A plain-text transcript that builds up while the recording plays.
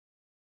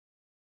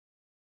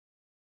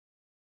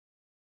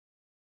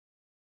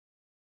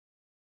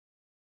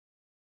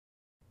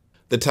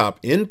The top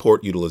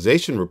in-port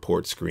utilization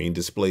report screen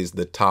displays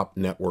the top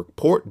network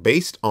port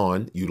based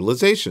on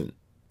utilization.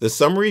 The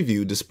summary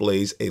view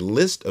displays a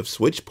list of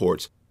switch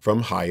ports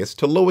from highest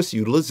to lowest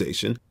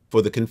utilization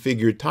for the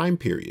configured time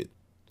period.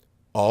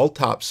 All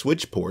top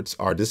switch ports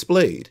are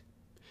displayed.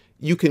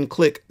 You can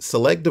click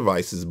Select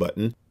Devices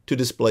button to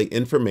display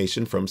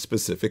information from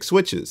specific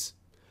switches.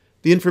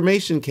 The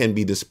information can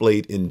be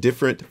displayed in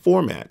different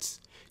formats.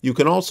 You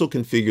can also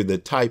configure the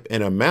type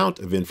and amount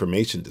of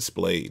information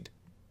displayed.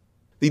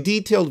 The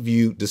detailed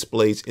view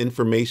displays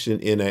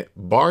information in a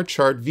bar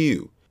chart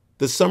view.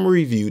 The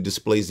summary view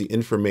displays the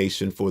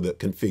information for the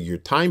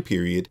configured time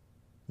period.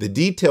 The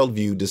detailed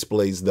view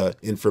displays the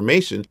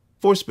information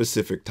for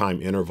specific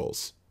time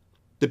intervals.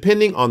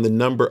 Depending on the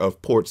number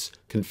of ports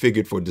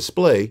configured for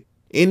display,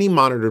 any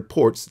monitored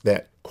ports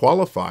that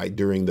qualify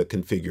during the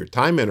configured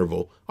time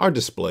interval are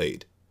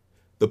displayed.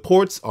 The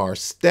ports are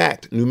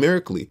stacked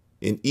numerically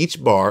in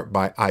each bar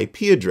by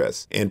IP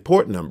address and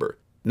port number,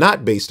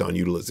 not based on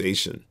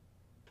utilization.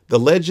 The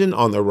legend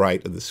on the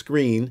right of the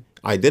screen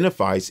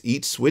identifies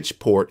each switch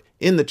port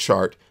in the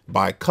chart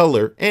by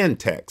color and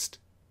text.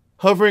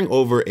 Hovering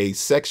over a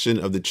section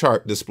of the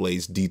chart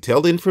displays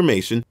detailed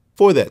information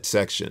for that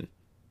section.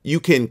 You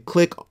can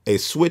click a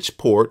switch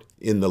port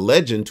in the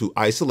legend to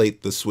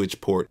isolate the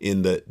switch port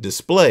in the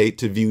display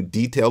to view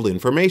detailed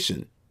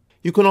information.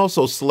 You can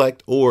also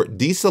select or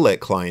deselect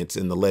clients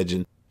in the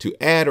legend to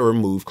add or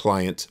remove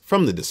clients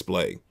from the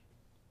display.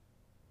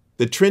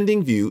 The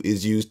trending view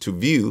is used to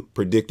view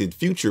predicted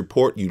future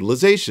port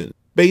utilization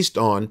based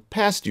on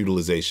past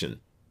utilization.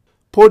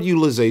 Port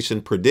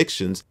utilization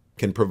predictions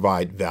can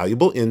provide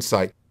valuable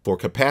insight for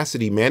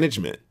capacity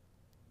management.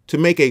 To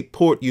make a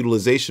port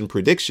utilization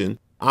prediction,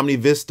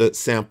 OmniVista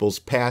samples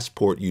past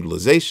port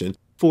utilization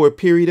for a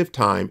period of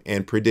time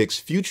and predicts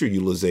future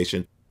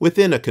utilization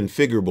within a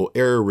configurable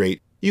error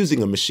rate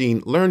using a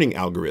machine learning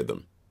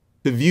algorithm.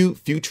 To view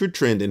future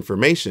trend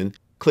information,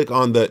 click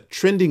on the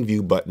Trending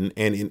View button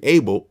and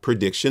enable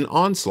Prediction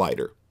On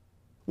slider.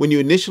 When you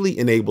initially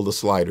enable the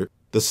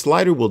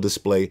slider will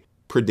display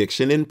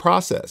Prediction in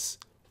Process,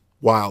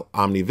 while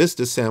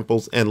OmniVista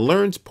samples and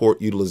learns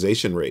port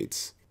utilization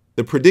rates.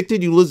 The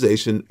predicted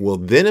utilization will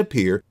then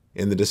appear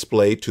in the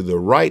display to the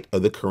right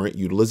of the current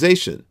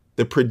utilization.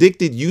 The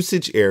predicted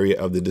usage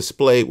area of the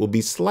display will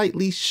be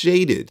slightly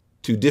shaded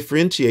to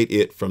differentiate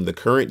it from the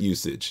current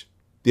usage.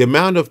 The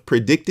amount of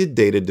predicted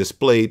data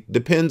displayed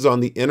depends on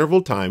the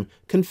interval time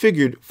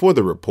configured for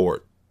the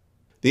report.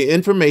 The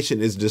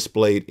information is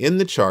displayed in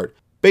the chart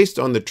based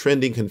on the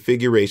trending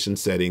configuration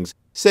settings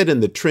set in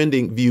the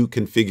Trending View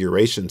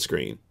configuration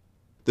screen.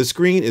 The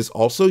screen is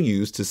also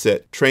used to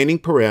set training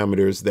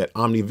parameters that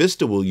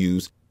OmniVista will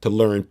use to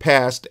learn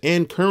past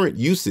and current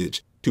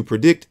usage to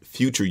predict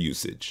future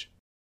usage.